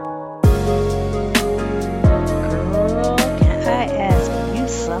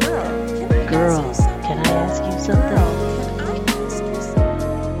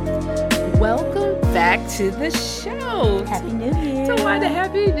Welcome back to the show. Happy New Year. Tawanda,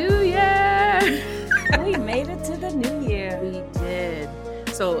 Happy New Year. We made it to the New Year. We did.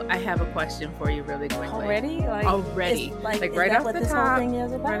 So I have a question for you really quickly. Already? Already. Like right is that off what the this top. whole thing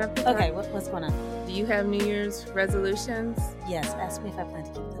is about? Right off the top. Okay, what's going on? Do you have New Year's resolutions? Yes, ask me if I plan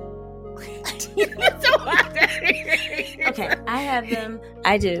to keep them. Okay, I have them.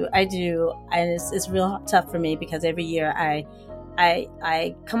 I do. And it's real tough for me because every year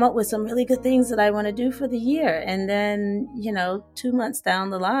I come up with some really good things that I want to do for the year. And then, 2 months down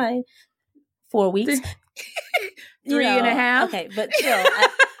the line, 4 weeks, Three and a half. Okay, but still,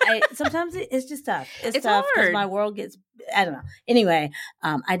 I sometimes it's just tough. It's tough because hard. my world gets, I don't know. Anyway,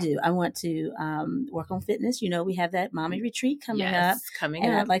 I do. I want to work on fitness. We have that mommy retreat coming up.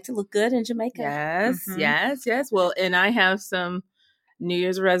 And I'd like to look good in Jamaica. Yes. Well, and I have some New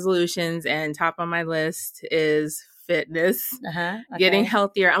Year's resolutions, and top on my list is fitness, getting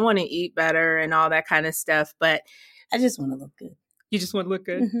healthier. I want to eat better and all that kind of stuff, but I just want to look good. You just want to look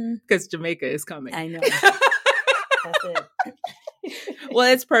good? Because Jamaica is coming. I know. That's it.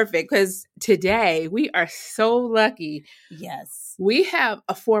 Well, it's perfect because today we are so lucky. Yes. We have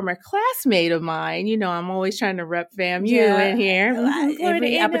a former classmate of mine. I'm always trying to rep FAMU in here.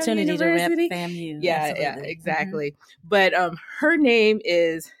 Every opportunity to rep FAMU. Yeah, exactly. But her name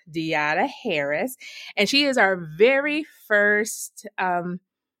is Deada Harris, and she is our very first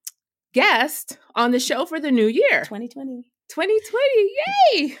guest on the show for the new year. 2020,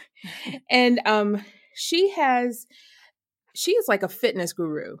 yay! And she is like a fitness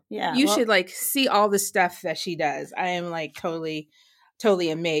guru. Yeah. You should see all the stuff that she does. I am totally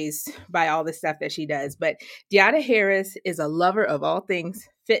amazed by all the stuff that she does. But Deada Harris is a lover of all things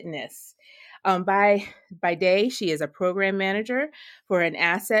fitness. By day, she is a program manager for an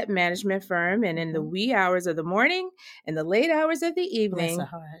asset management firm, and in the wee hours of the morning and the late hours of the evening, bless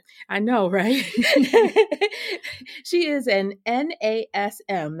her heart. I know, right? She is an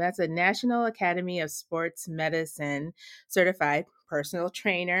NASM, that's a National Academy of Sports Medicine certified personal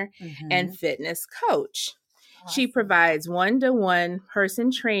trainer and fitness coach. Awesome. She provides one-to-one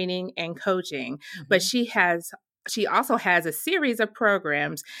person training and coaching, but she also has a series of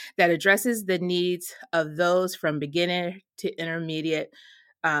programs that addresses the needs of those from beginner to intermediate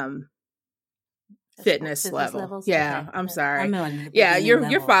fitness level. Yeah, okay. I'm sorry.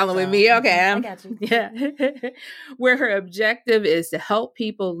 You're following me. Okay. I got you. Yeah. Where her objective is to help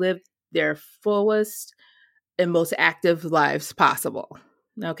people live their fullest and most active lives possible.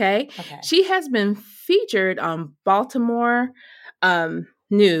 Okay. She has been featured on Baltimore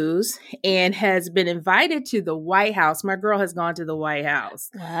News and has been invited to the White House. My girl has gone to the White House.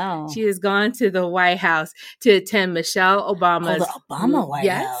 Wow. She has gone to the White House to attend Michelle Obama's the Obama White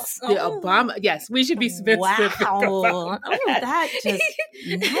House. The Obama. Yes, we should be specific. Wow. That's just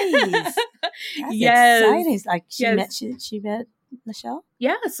nice. That's exciting. She met Michelle?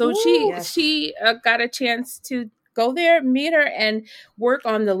 Yeah, so she got a chance to go there, meet her, and work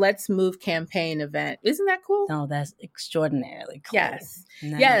on the Let's Move campaign event. Isn't that cool? No, that's extraordinarily cool. Yes.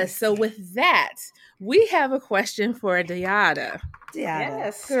 Nice. Yes. So with that, we have a question for Deada.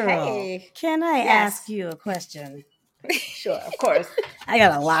 Yes. Girl. Hey. Can I ask you a question? Sure, of course. I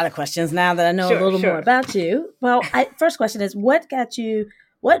got a lot of questions now that I know a little more about you. Well, first question is, what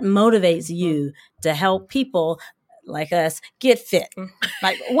motivates you to help people like us get fit?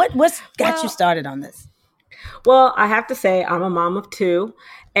 What's got you started on this? Well, I have to say I'm a mom of two,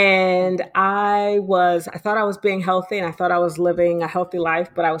 and I thought I was being healthy and I thought I was living a healthy life,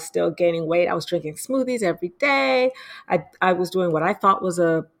 but I was still gaining weight. I was drinking smoothies every day. I was doing what I thought was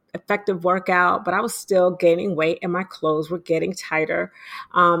a effective workout, but I was still gaining weight and my clothes were getting tighter.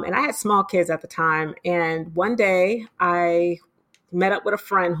 And I had small kids at the time. And one day I met up with a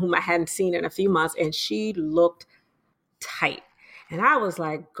friend whom I hadn't seen in a few months, and she looked tight. And I was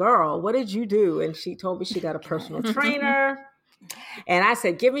like, girl, what did you do? And she told me she got a personal trainer. And I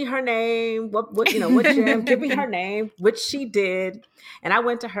said, give me her name. What gym? Give me her name, which she did. And I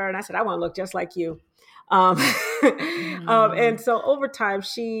went to her and I said, I want to look just like you. And so over time,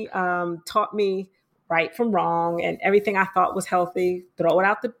 she taught me right from wrong and everything I thought was healthy, throw it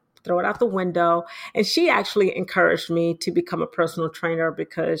out the window. And she actually encouraged me to become a personal trainer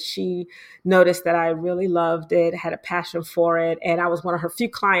because she noticed that I really loved it, had a passion for it. And I was one of her few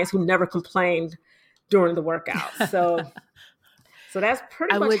clients who never complained during the workout. So that's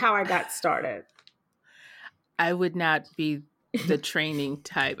pretty much how I got started. I would not be the training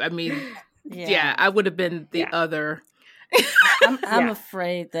type. I mean, I would have been the other. I'm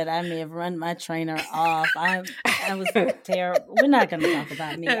afraid that I may have run my trainer off. I was terrible. We're not going to talk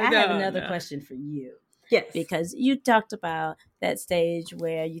about me. I have another question for you. Yes. Because you talked about that stage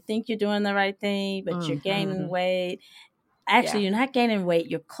where you think you're doing the right thing, but you're gaining weight. Actually, you're not gaining weight.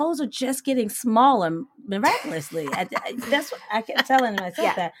 Your clothes are just getting smaller miraculously. That's what I kept telling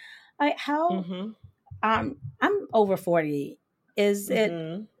myself that. I'm over 40. Is it,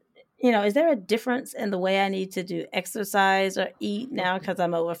 is there a difference in the way I need to do exercise or eat now because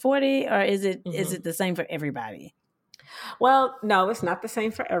I'm over 40, or is it the same for everybody? Well, no, it's not the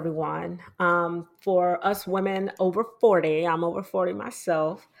same for everyone. For us women over 40, I'm over 40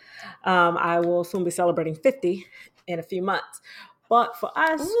 myself. I will soon be celebrating 50 in a few months. But for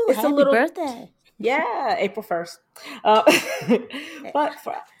us, it's happy a little birthday. Yeah, April 1st. But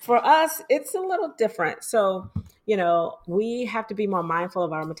for us, it's a little different. So, we have to be more mindful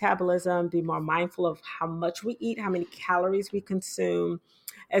of our metabolism, be more mindful of how much we eat, how many calories we consume,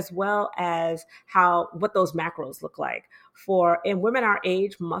 as well as what those macros look like. In women our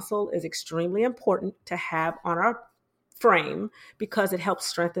age, muscle is extremely important to have on our frame because it helps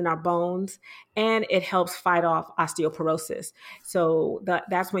strengthen our bones and it helps fight off osteoporosis. So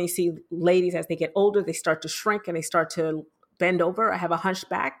that's when you see ladies as they get older, they start to shrink and they start to bend over. I have a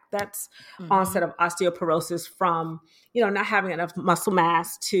hunchback. That's onset of osteoporosis from, not having enough muscle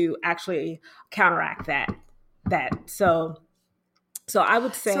mass to actually counteract that. So I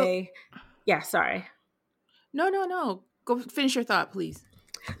would say, sorry. No. Go finish your thought, please.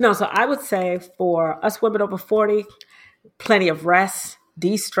 No, so I would say for us women over 40, plenty of rest,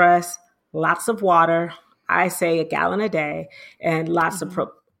 de-stress, lots of water. I say a gallon a day, and lots of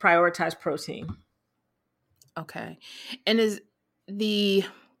prioritize protein. Okay. And is the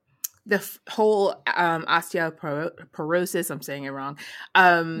whole osteoporosis, I'm saying it wrong,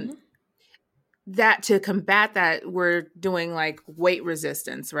 that to combat that, we're doing like weight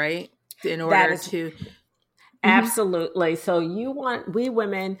resistance, right? In order to... Absolutely. So we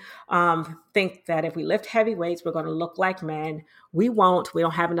women think that if we lift heavy weights, we're going to look like men. We won't. We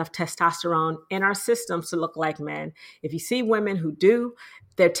don't have enough testosterone in our systems to look like men. If you see women who do,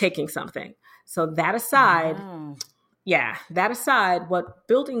 they're taking something. So that aside, what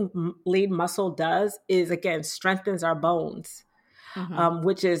building lean muscle does is, again, strengthens our bones,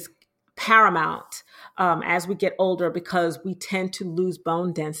 which is paramount as we get older because we tend to lose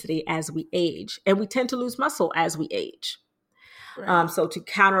bone density as we age and we tend to lose muscle as we age. Right. So to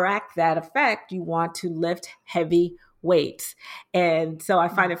counteract that effect, you want to lift heavy weights. And so I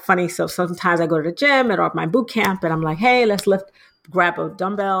find it funny. So sometimes I go to the gym or my boot camp and I'm like, hey, let's grab a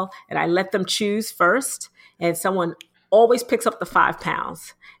dumbbell, and I let them choose first. And someone always picks up the 5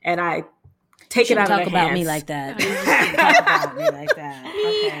 pounds and I take it out of their hands. Talk about me like that. Talk about me like that.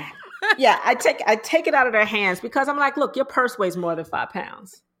 Okay. Yeah, I take it out of their hands because I'm like, look, your purse weighs more than 5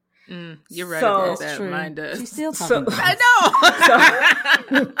 pounds. You're right about that. True. Mine does. She's still talking about I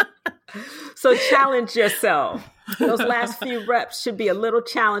know. So challenge yourself. Those last few reps should be a little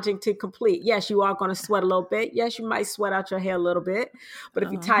challenging to complete. Yes, you are going to sweat a little bit. Yes, you might sweat out your hair a little bit. But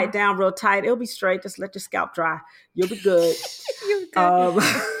if you tie it down real tight, it'll be straight. Just let your scalp dry. You'll be good.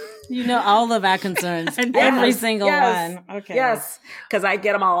 You know all of our concerns. Every single one. Okay. Yes, because I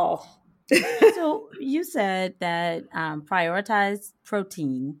get them all. So you said that prioritize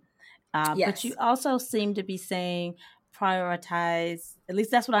protein, but you also seem to be saying prioritize, at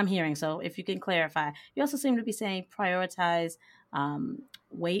least that's what I'm hearing. So if you can clarify, you also seem to be saying prioritize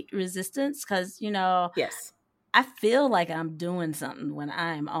weight resistance because, yes. I feel like I'm doing something when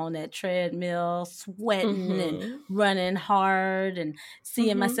I'm on that treadmill, sweating and running hard and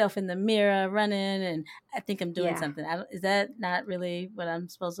seeing myself in the mirror running. And I think I'm doing something. Is that not really what I'm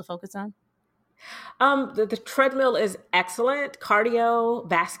supposed to focus on? The treadmill is excellent.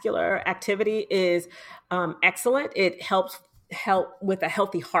 Cardiovascular activity is excellent. It help with a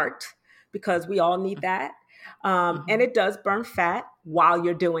healthy heart because we all need that. And it does burn fat while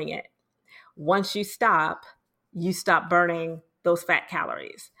you're doing it. Once you stop burning those fat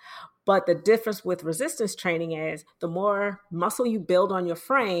calories. But the difference with resistance training is the more muscle you build on your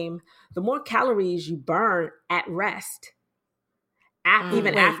frame, the more calories you burn at rest,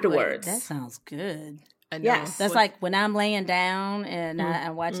 afterwards. That sounds good. Yes. That's like when I'm laying down and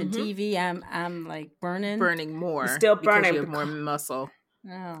I'm watching TV, I'm like burning more. You're still burning. Because you have more muscle.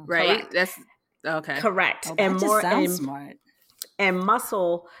 Oh, right? Correct. That's okay. Correct. Oh, that just sounds smart. And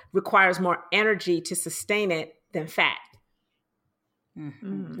muscle requires more energy to sustain it than fat.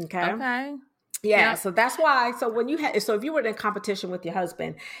 Okay. Yeah. So that's why. So when if you were in competition with your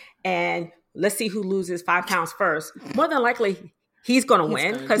husband, and let's see who loses 5 pounds first, more than likely he's going to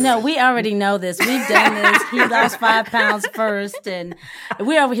win. Because no, we already know this. We've done this. He lost 5 pounds first, and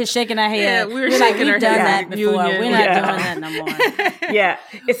we're over here shaking our head. Yeah, we're shaking our We've done head. that before. We're not doing that no more. Yeah,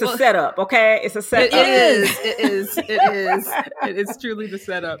 it's a setup. Okay, it's a setup. It is truly the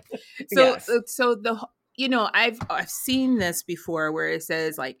setup. So, so the I've seen this before where it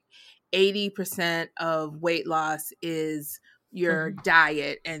says like 80% of weight loss is your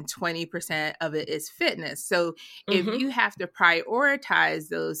diet and 20% of it is fitness. So if you have to prioritize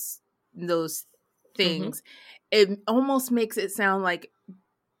those things, it almost makes it sound like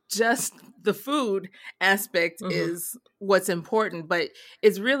just the food aspect is what's important, but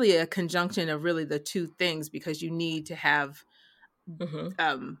it's really a conjunction of really the two things, because you need to have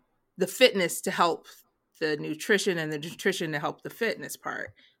the fitness to help the nutrition and the nutrition to help the fitness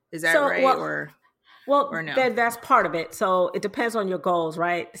part. Is that right? Or no? That's part of it. So it depends on your goals,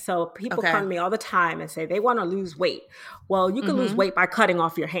 right? So people come to me all the time and say they want to lose weight. Well, you can lose weight by cutting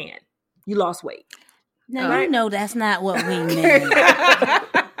off your hand. You lost weight. Now, you know that's not what we mean.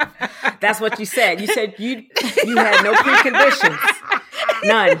 That's what you said. You said you had no preconditions.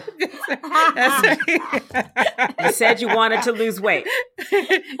 None. You said you wanted to lose weight.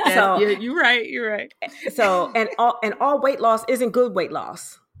 So you're right. So and all weight loss isn't good weight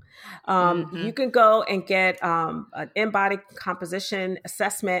loss. You can go and get an in-body composition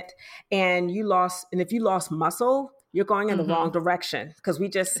assessment, and if you lost muscle, you're going in the wrong direction, because we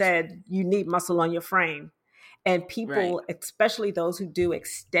just said you need muscle on your frame. And people, especially those who do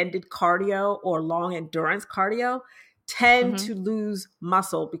extended cardio or long endurance cardio, tend to lose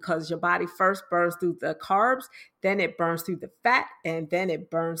muscle because your body first burns through the carbs, then it burns through the fat, and then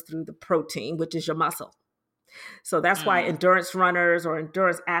it burns through the protein, which is your muscle. So that's why endurance runners or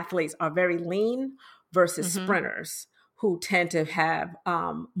endurance athletes are very lean versus sprinters, who tend to have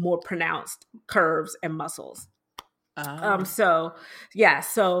more pronounced curves and muscles. So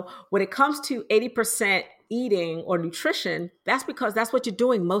when it comes to 80% eating or nutrition, that's because that's what you're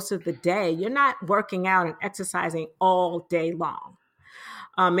doing most of the day. You're not working out and exercising all day long.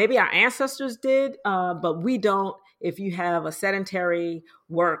 Maybe our ancestors did, but we don't. If you have a sedentary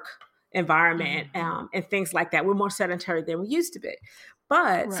work environment and things like that, we're more sedentary than we used to be.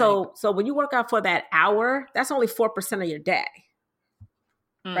 But so when you work out for that hour, that's only 4% of your day,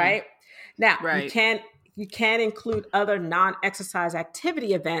 right? Now you can include other non-exercise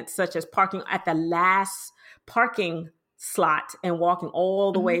activity events, such as parking at the last parking slot and walking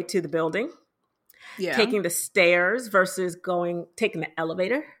all the way to the building, taking the stairs versus taking the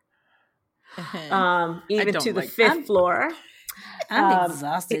elevator, even to the fifth floor. I'm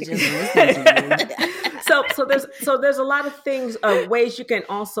exhausted just listening to you. So there's a lot of things, ways you can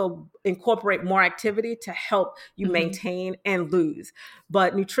also incorporate more activity to help you maintain and lose.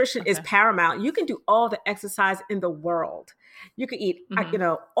 But nutrition is paramount. You can do all the exercise in the world. You can eat,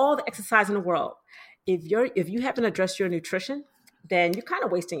 all the exercise in the world. If you haven't addressed your nutrition, then you're kind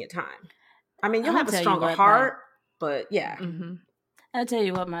of wasting your time. I mean, you'll have a stronger heart, but yeah. I'll tell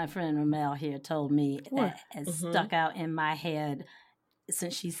you what my friend Ramel here told me that has stuck out in my head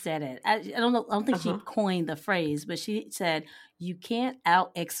since she said it. I don't think she coined the phrase, but she said, you can't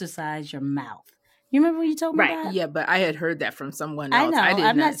out-exercise your mouth. You remember when you told me that? Yeah, but I had heard that from someone else. I know.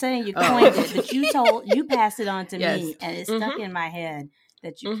 I'm not saying you coined it, but you passed it on to me, and it stuck in my head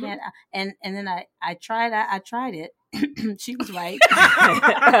that you can't. And then I tried it. She was right.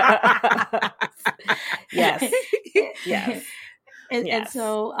 Yes. And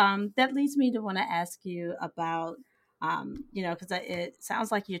so that leads me to want to ask you about, because it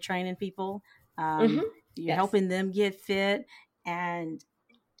sounds like you're training people, you're helping them get fit. And,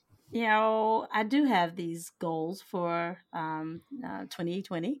 I do have these goals for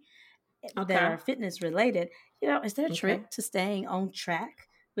 2020 that are fitness related. Is there a trick to staying on track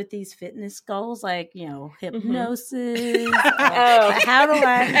with these fitness goals, like hypnosis? How do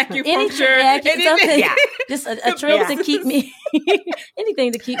I acupuncture? Just a trick to keep me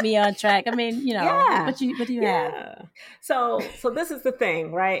anything to keep me on track. I mean, what do you have? So this is the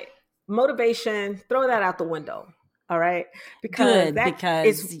thing, right? Motivation, throw that out the window. All right, because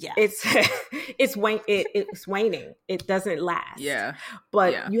it's waning. It doesn't last. Yeah,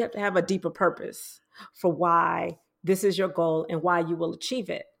 but you have to have a deeper purpose for why this is your goal and why you will achieve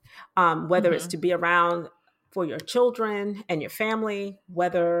it. Whether it's to be around for your children and your family,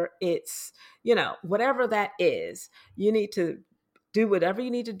 whether it's, whatever that is, you need to do whatever you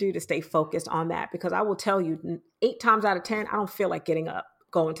need to do to stay focused on that. Because I will tell you, 8 times out of 10, I don't feel like getting up,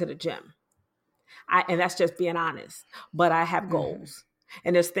 going to the gym. And that's just being honest. But I have goals.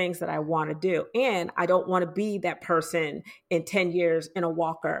 And there's things that I want to do. And I don't want to be that person in 10 years in a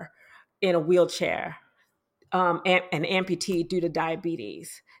walker, in a wheelchair, an amputee due to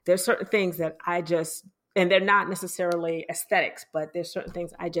diabetes. There's certain things that I just, and they're not necessarily aesthetics, but there's certain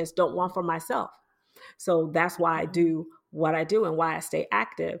things I just don't want for myself. So that's why I do what I do and why I stay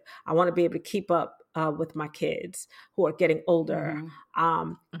active. I want to be able to keep up with my kids who are getting older.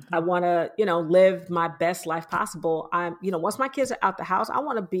 I want to, live my best life possible. Once my kids are out the house, I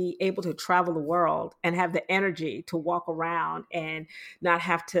want to be able to travel the world and have the energy to walk around and not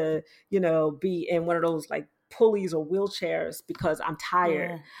have to, be in one of those like pulleys or wheelchairs because I'm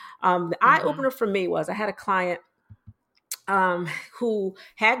tired. The eye opener for me was I had a client who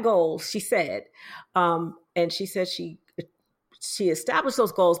had goals, she said, and she said she established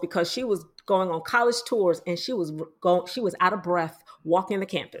those goals because she was going on college tours and she was out of breath walking the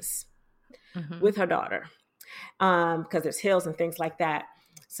campus with her daughter because there's hills and things like that.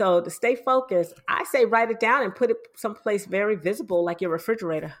 So to stay focused, I say write it down and put it someplace very visible, like your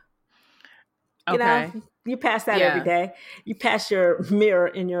refrigerator. Okay. You pass that every day. You pass your mirror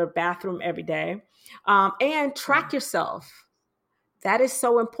in your bathroom every day. And track yourself. That is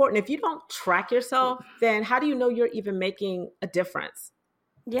so important. If you don't track yourself, then how do you know you're even making a difference?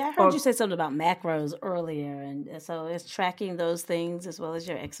 Yeah, I heard you say something about macros earlier. And so it's tracking those things as well as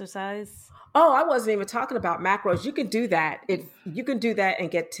your exercise. Oh, I wasn't even talking about macros. You can do that. You can do that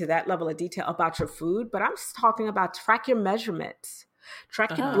and get to that level of detail about your food. But I'm just talking about track your measurements.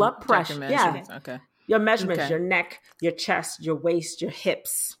 Track your blood pressure. Yeah. Okay. Your measurements, your neck, your chest, your waist, your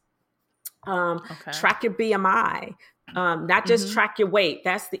hips. Track your BMI. Not just track your weight.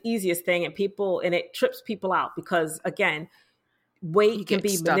 That's the easiest thing. And it trips people out because, again, weight can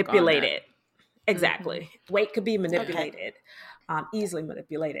be manipulated. Exactly. Weight could be manipulated, easily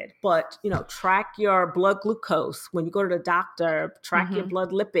manipulated. But, track your blood glucose. When you go to the doctor, track your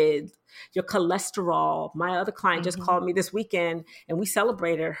blood lipids, your cholesterol. My other client just called me this weekend and we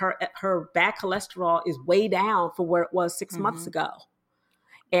celebrated her bad cholesterol is way down from where it was 6 months ago.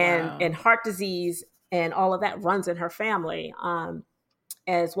 And heart disease and all of that runs in her family,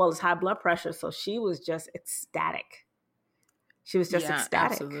 as well as high blood pressure. So she was just ecstatic. She was just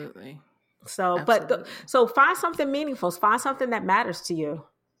ecstatic. Absolutely. So, so find something meaningful. Find something that matters to you,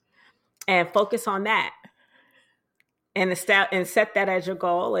 and focus on that. And set that as your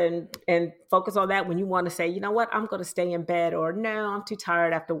goal, and focus on that when you want to say, you know what, I'm going to stay in bed, or no, I'm too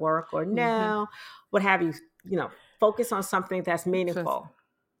tired after work, or no, what have you. Focus on something that's meaningful.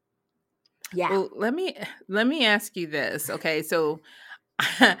 Yeah. Well, let me ask you this. Okay, so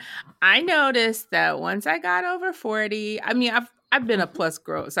I noticed that once I got over 40, I mean, I've been a plus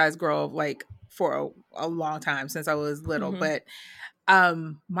size girl like for a long time since I was little, but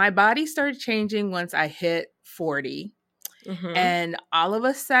my body started changing once I hit 40. And all of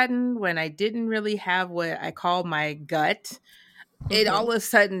a sudden, when I didn't really have what I call my gut, it all of a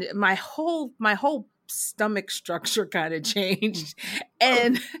sudden my whole stomach structure kind of changed,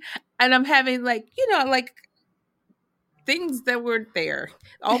 and I'm having like things that weren't there.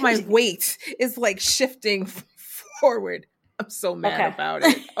 All my weight is like shifting forward. I'm so mad about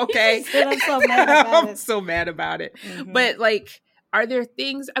it. Okay, I'm so mad about it. I'm so mad about it. But like, are there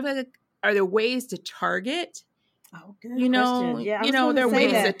things? I mean, are there ways to target? Oh, good question. Yeah, there are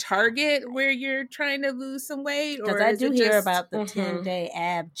ways to target where you're trying to lose some weight, because I do hear about the 10-day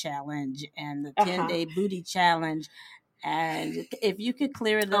ab challenge and the 10-day booty challenge. And if you could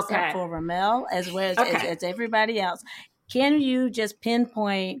clear this up for Ramel as well as everybody else, can you just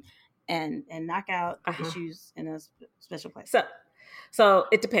pinpoint and knock out issues in a special place? So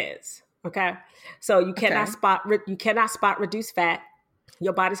it depends. Okay, so you cannot spot reduced fat.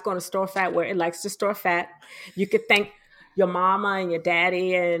 Your body's going to store fat where it likes to store fat. You could thank your mama and your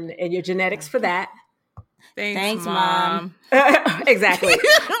daddy and your genetics for that. Thanks, Mom. Exactly.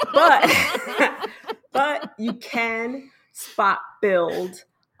 But you can spot build,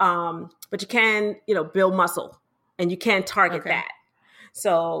 but you can, build muscle, and you can target that.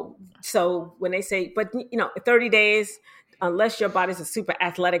 So when they say, but 30 days, unless your body's a super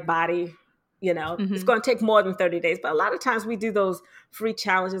athletic body, it's going to take more than 30 days. But a lot of times we do those free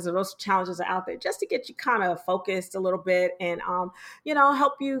challenges, or those challenges are out there just to get you kind of focused a little bit and,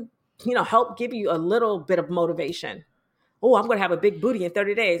 help you, help give you a little bit of motivation. Oh, I'm going to have a big booty in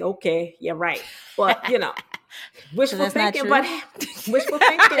 30 days. Okay. Yeah, right. But, wishful thinking, but wishful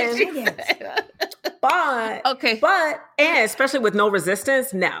thinking. But especially with no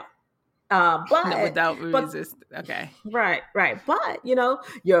resistance, no. Without resistance. Okay. Right. But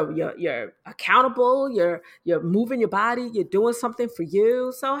you're accountable. You're moving your body. You're doing something for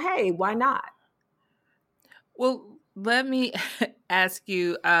you. So hey, why not? Well, let me ask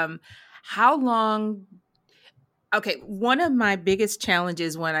you: how long Okay, one of my biggest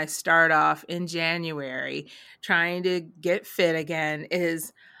challenges when I start off in January trying to get fit again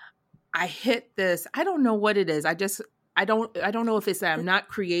is I hit this, I don't know what it is. I don't know if it's that I'm not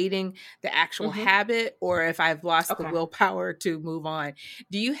creating the actual Mm-hmm. habit or if I've lost the Okay. willpower to move on.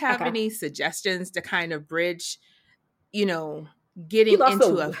 Do you have Okay. any suggestions to kind of bridge, You getting lost into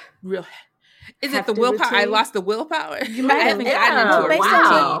the a real is it the hefty willpower? I routine. lost the willpower. You I might have. haven't gotten into Yeah. a Based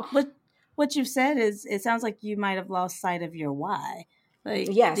on Wow. what you've said is, it sounds like you might have lost sight of your why. Like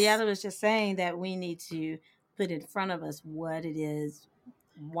Yes. Deanna was just saying that we need to put in front of us what it is,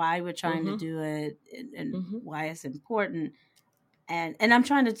 why we're trying to Mm-hmm. do it, and Mm-hmm. why it's important. And I'm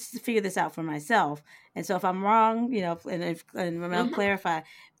trying to figure this out for myself. And so if I'm wrong, and Ramel Mm-hmm. clarify,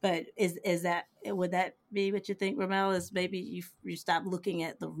 but is that, would that be what you think, Ramel, is maybe you stop looking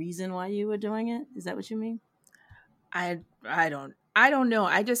at the reason why you were doing it? Is that what you mean? I don't know.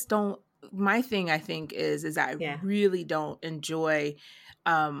 I just don't. My thing, I think, is I Yeah. really don't enjoy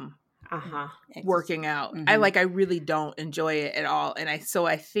Uh-huh. working out. Mhm. I really don't enjoy it at all, and I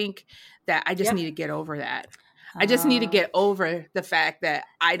think that I just Yeah. need to get over that. I just need to get over the fact that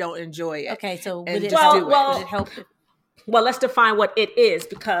I don't enjoy it. Okay, so and would it just help? do it. Would it help? Well, let's define what it is,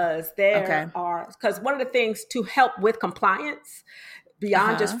 because Okay. because one of the things to help with compliance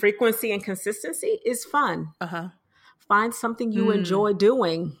beyond just frequency and consistency is fun. Find something you enjoy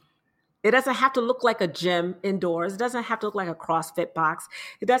doing. It doesn't have to look like a gym indoors. It doesn't have to look like a CrossFit box.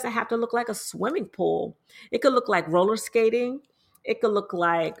 It doesn't have to look like a swimming pool. It could look like roller skating. It could look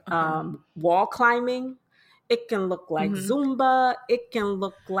like wall climbing. It can look like Zumba. It can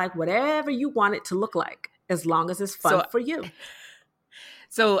look like whatever you want it to look like, as long as it's fun for you.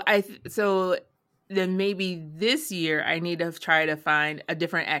 So then maybe this year I need to try to find a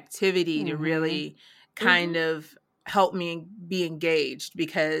different activity to really kind of help me be engaged,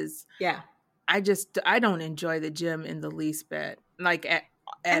 because I don't enjoy the gym in the least bit, like at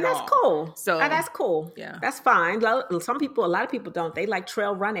and that's all. cool. So that's cool. Yeah, that's fine. A lot of people don't. They like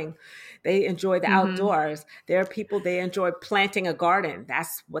trail running. They enjoy the outdoors. There are people, they enjoy planting a garden.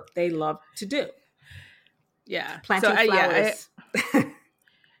 That's what they love to do. Yeah, planting flowers.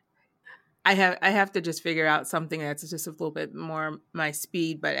 I have to just figure out something that's just a little bit more my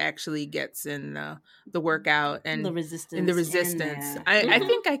speed, but actually gets in the workout and the resistance. I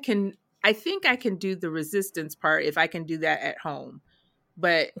think I can do the resistance part if I can do that at home,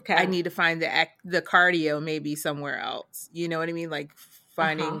 but I need to find the cardio maybe somewhere else. You know what I mean? Like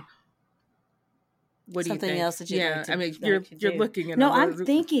finding what something do you think? else that you like to, I mean, you're looking at. No, I'm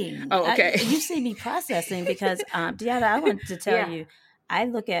thinking. Oh, okay. You see me processing, because Deanna, I wanted to tell you, I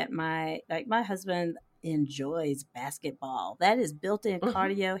look at my husband enjoys basketball. That is built-in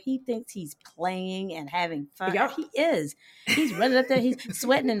cardio. He thinks he's playing and having fun. Yep. He is. He's running up there. He's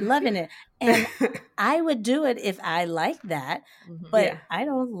sweating and loving it. And I would do it if I liked that, but I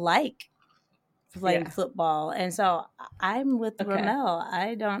don't like playing football. And so I'm with Ramel.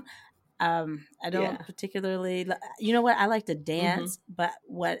 I don't particularly, you know what? I like to dance, but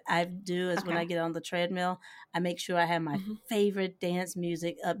what I do is when I get on the treadmill, I make sure I have my favorite dance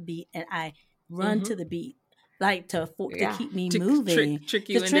music upbeat, and I run to the beat, like to keep me moving, to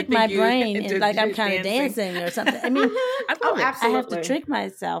trick my brain, and like I'm kind of dancing or something. I mean, I have to trick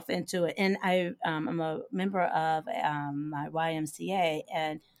myself into it. And I'm a member of my YMCA,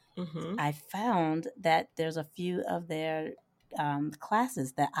 and I found that there's a few of their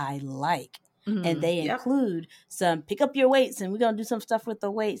classes that I like. And they include some pick up your weights, and we're going to do some stuff with the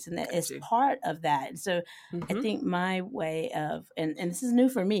weights, and that is part of that. And so I think my way of, and this is new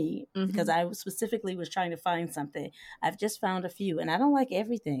for me, because I specifically was trying to find something. I've just found a few, and I don't like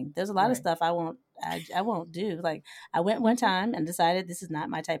everything. There's a lot of stuff I won't do. Like I went one time and decided this is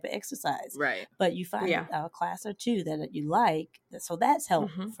not my type of exercise. Right. But you find a class or two that you like. So that's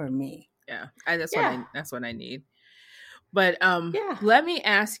helpful for me. Yeah. That's what I need. But let me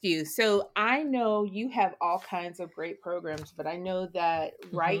ask you, so I know you have all kinds of great programs, but I know that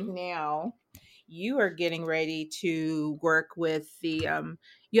right now you are getting ready to work with you have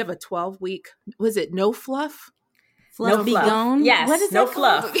a 12-week, was it No Fluff? Fluff be gone? Yes, what is no that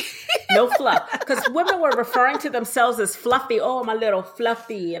fluff. No fluff. Because women were referring to themselves as fluffy. Oh, my little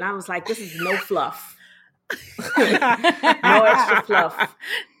fluffy. And I was like, this is no fluff. No extra fluff.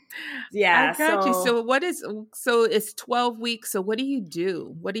 Yeah, I got you. So it's 12 weeks. So what do you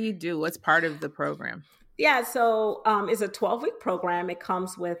do? What's part of the program? Yeah, so it's a 12-week program. It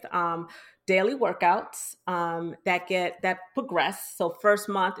comes with daily workouts that progress. So first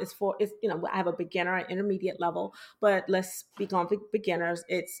month is I have a beginner and intermediate level, but let's be going for beginners.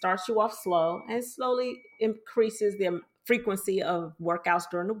 It starts you off slow and slowly increases the frequency of workouts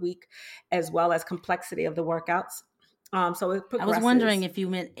during the week, as well as complexity of the workouts. So it progresses. I was wondering if you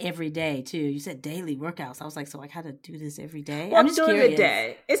meant every day too. You said daily workouts. I was like, so I got to do this every day? Well, I'm just during curious. the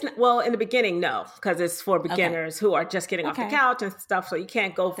day. It's not, well, in the beginning, no, because it's for beginners who are just getting off the couch and stuff. So you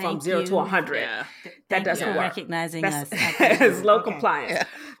can't go from 0 to 100. Yeah. That doesn't work. Recognizing us. It's low compliance. Yeah.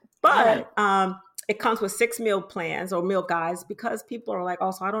 But it comes with 6 meal plans or meal guides because people are like,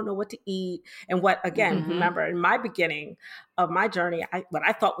 oh, so I don't know what to eat. And what, again, remember in my beginning of my journey, what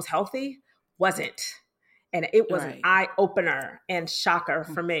I thought was healthy wasn't. And it was an eye opener and shocker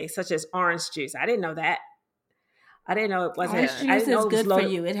for me, such as orange juice. I didn't know that. I didn't know it wasn't. Orange juice is good for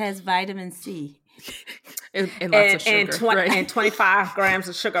you. It has vitamin C. and lots of sugar. And 25 grams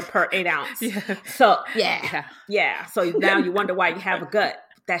of sugar per 8 ounce. Yeah. So, yeah. So now you wonder why you have a gut.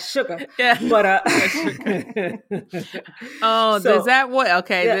 That's sugar. Yeah. But, is that what?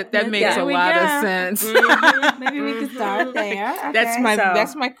 Okay. Yeah, that makes a lot of sense. Maybe we can start there. Okay.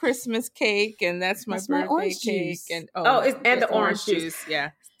 That's my Christmas cake and that's my birthday cake. And the orange juice. Yeah.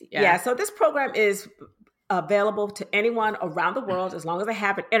 So this program is available to anyone around the world as long as they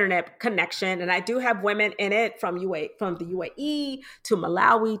have an internet connection. And I do have women in it from the UAE to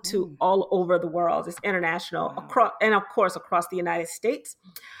Malawi to all over the world. It's international, across the United States.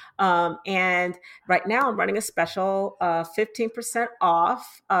 And right now I'm running a special 15%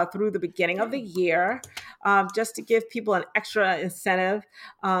 off through the beginning of the year, just to give people an extra incentive.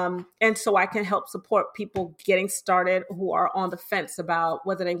 And so I can help support people getting started who are on the fence about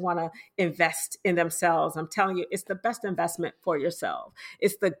whether they want to invest in themselves. I'm telling you, it's the best investment for yourself.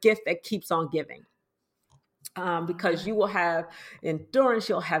 It's the gift that keeps on giving. Because you will have endurance,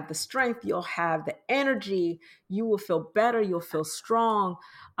 you'll have the strength, you'll have the energy, you will feel better, you'll feel strong,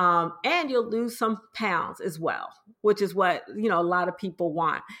 and you'll lose some pounds as well, which is what, a lot of people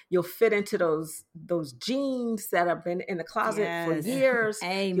want. You'll fit into those jeans that have been in the closet for years.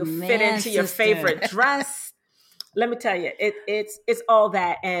 Amen, you'll fit into your favorite dress. Let me tell you, it's all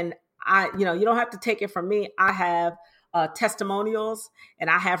that. And you don't have to take it from me. I have testimonials and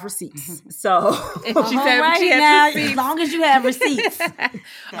I have receipts. So she said she has receipts. As long as you have receipts.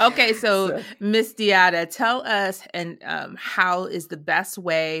 Okay, so Miss Deada, tell us how is the best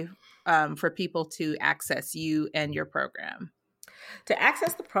way for people to access you and your program? To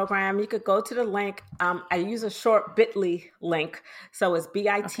access the program, you could go to the link. I use a short bit.ly link. So it's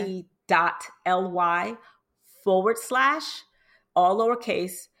bit.ly / all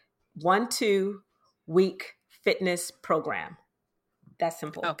lowercase 12-week fitness program. That's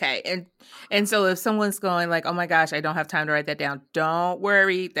simple. Okay. And so if someone's going like, oh my gosh, I don't have time to write that down, don't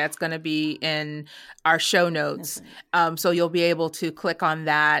worry. That's going to be in our show notes. So you'll be able to click on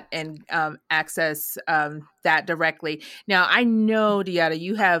that and access that directly. Now, I know, Deada,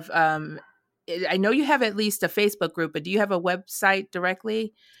 you have, I know you have at least a Facebook group, but do you have a website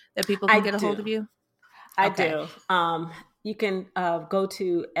directly that people can get a hold of you? I do. You can go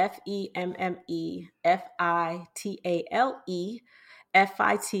to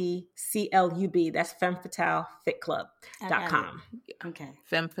FemmeFitalefitClub. That's FemmeFitalFitClub.com. Okay.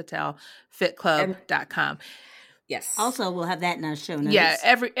 FemmeFitalFitClub.com. Yes. Also, we'll have that in our show notes. Yeah,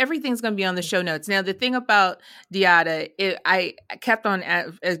 everything's going to be on the show notes. Now, the thing about Deada, I kept on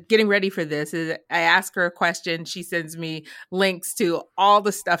getting ready for this. Is I ask her a question. She sends me links to all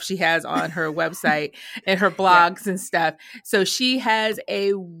the stuff she has on her website and her blogs and stuff. So she has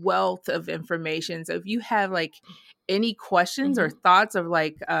a wealth of information. So if you have like any questions or thoughts of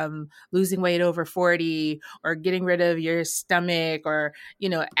like losing weight over 40 or getting rid of your stomach or,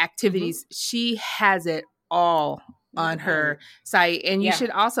 activities, she has it all on her site. And you should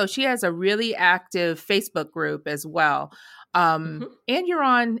also, she has a really active Facebook group as well. And you're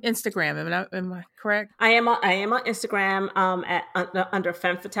on Instagram. Am I correct? I am on Instagram under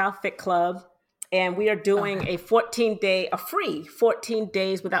Femme Fatale Fit Club. And we are doing a free 14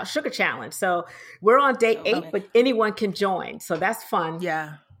 days without sugar challenge. So we're on day 8, but anyone can join. So that's fun.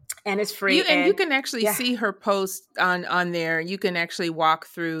 Yeah. And it's free. And you can actually see her post on there. You can actually walk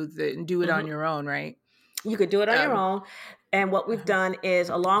through and do it on your own, right? You could do it on your own. And what we've done is,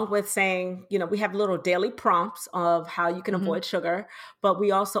 along with saying, we have little daily prompts of how you can avoid sugar, but we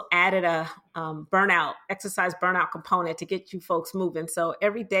also added a exercise burnout component to get you folks moving. So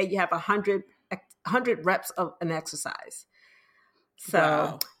every day you have 100 reps of an exercise.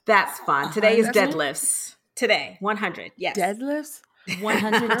 So that's fun. Today is deadlifts. Today, 100. Yes. Deadlifts?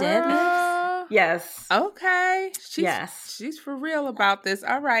 100 deadlifts? Yes. Okay. Yes. She's for real about this.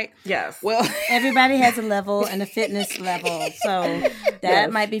 All right. Yes. Well, everybody has a level and a fitness level, so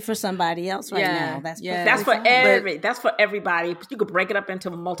that might be for somebody else right now. That's for everybody. You could break it up into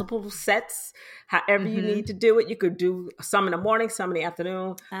multiple sets, however you need to do it. You could do some in the morning, some in the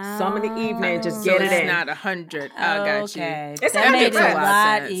afternoon, some in the evening. Just get it in. It's not 100. I got you. That makes it a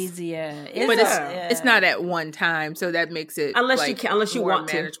lot easier. But it's not at one time, so that makes it unless you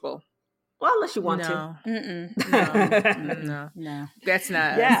want manageable. To. Well, unless you want to. No. That's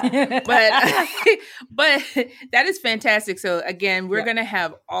not. Yeah. But that is fantastic. So again, we're going to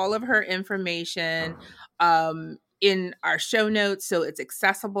have all of her information in our show notes, so it's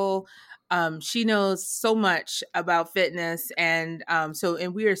accessible. She knows so much about fitness, and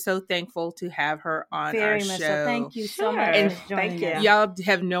we are so thankful to have her on our show. So. Thank you so much. And thank you. Y'all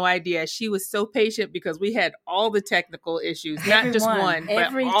have no idea. She was so patient because we had all the technical issues, not just one,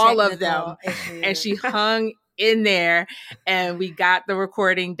 but all of them. And she hung in there, and we got the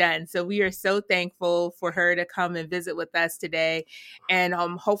recording done. So we are so thankful for her to come and visit with us today. And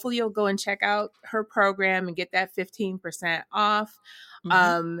hopefully you'll go and check out her program and get that 15% off.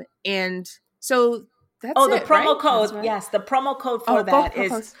 And so that's the promo code. Right? Yes, the promo code for that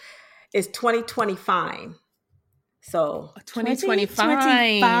is 2025. So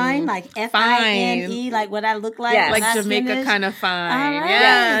 2025, like FINE, like what I look like, like Jamaica kind of fine.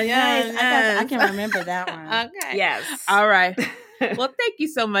 Right. Yeah. I can remember that one. Okay. Yes. All right. Well, thank you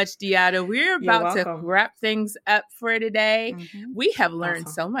so much, Deotta. We're about to wrap things up for today. We have learned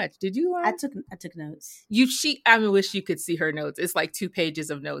so much. Did you learn? I took notes. I wish you could see her notes. It's like 2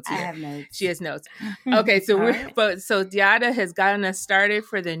 pages of notes here. I have notes. She has notes. Okay, so so Deotta has gotten us started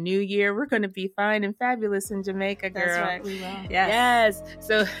for the new year. We're going to be fine and fabulous in Jamaica, girl. That's right, we will. Yes.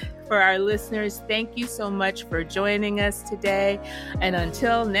 So for our listeners, thank you so much for joining us today. And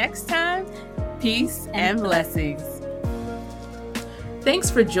until next time, peace and blessings.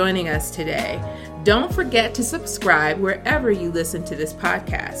 Thanks for joining us today. Don't forget to subscribe wherever you listen to this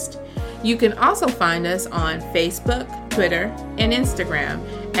podcast. You can also find us on Facebook, Twitter, and Instagram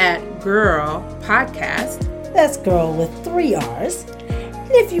at Girl Podcast. That's girl with 3 R's. And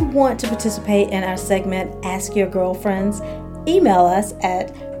if you want to participate in our segment, Ask Your Girlfriends, email us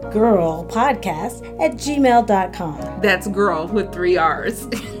at girlpodcast@gmail.com. That's girl with 3 R's.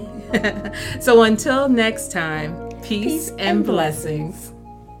 So until next time, peace and blessings.